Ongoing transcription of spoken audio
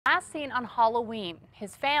last seen on Halloween.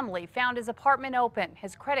 His family found his apartment open,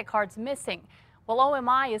 his credit cards missing. While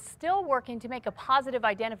OMI is still working to make a positive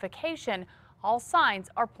identification, all signs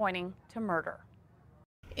are pointing to murder.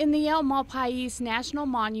 In the El Malpais National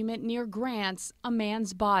Monument near Grants, a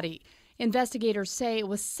man's body. Investigators say it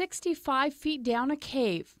was 65 feet down a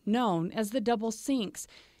cave known as the Double Sinks.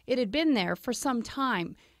 It had been there for some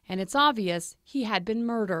time, and it's obvious he had been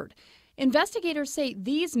murdered. Investigators say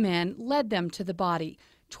these men led them to the body,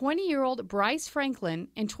 20-year-old Bryce Franklin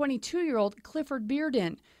and 22-year-old Clifford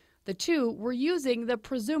Bearden. The two were using the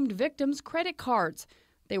presumed victim's credit cards.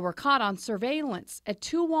 They were caught on surveillance at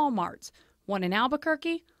two Walmarts, one in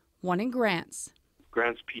Albuquerque, one in Grants.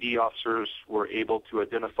 Grants PD officers were able to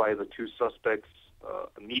identify the two suspects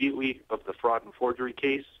immediately of the fraud and forgery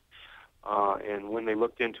case. And when they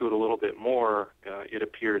looked into it a little bit more, it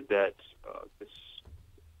appeared that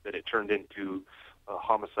it turned into a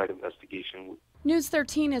homicide investigation. News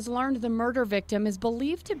 13 has learned the murder victim is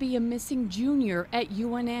believed to be a missing junior at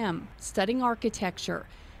UNM, studying architecture.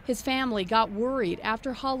 His family got worried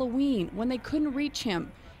after Halloween when they couldn't reach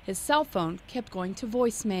him. His cell phone kept going to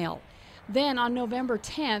voicemail. Then on November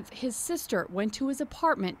 10th, his sister went to his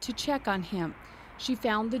apartment to check on him. She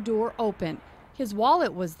found the door open. His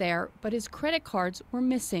wallet was there, but his credit cards were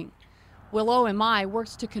missing. While OMI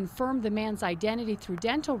works to confirm the man's identity through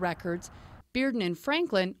dental records, Bearden and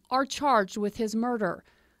Franklin are charged with his murder.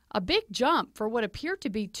 A big jump for what appeared to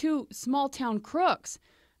be two small-town crooks.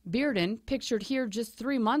 Bearden, pictured here just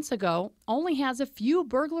 3 months ago, only has a few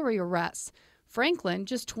burglary arrests. Franklin,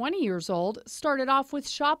 just 20 years old, started off with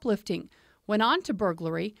shoplifting, went on to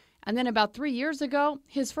burglary, and then about 3 years ago,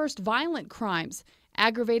 his first violent crimes: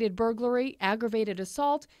 aggravated burglary, aggravated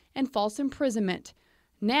assault, and false imprisonment.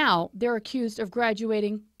 Now they're accused of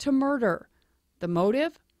graduating to murder. The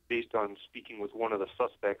motive? Based on speaking with one of the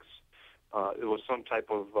suspects, it was some type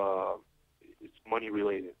of it's money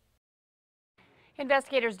related.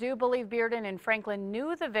 Investigators do believe Bearden and Franklin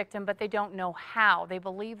knew the victim, but they don't know how. They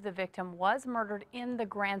believe the victim was murdered in the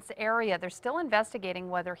Grants area. They're still investigating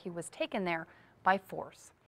whether he was taken there by force.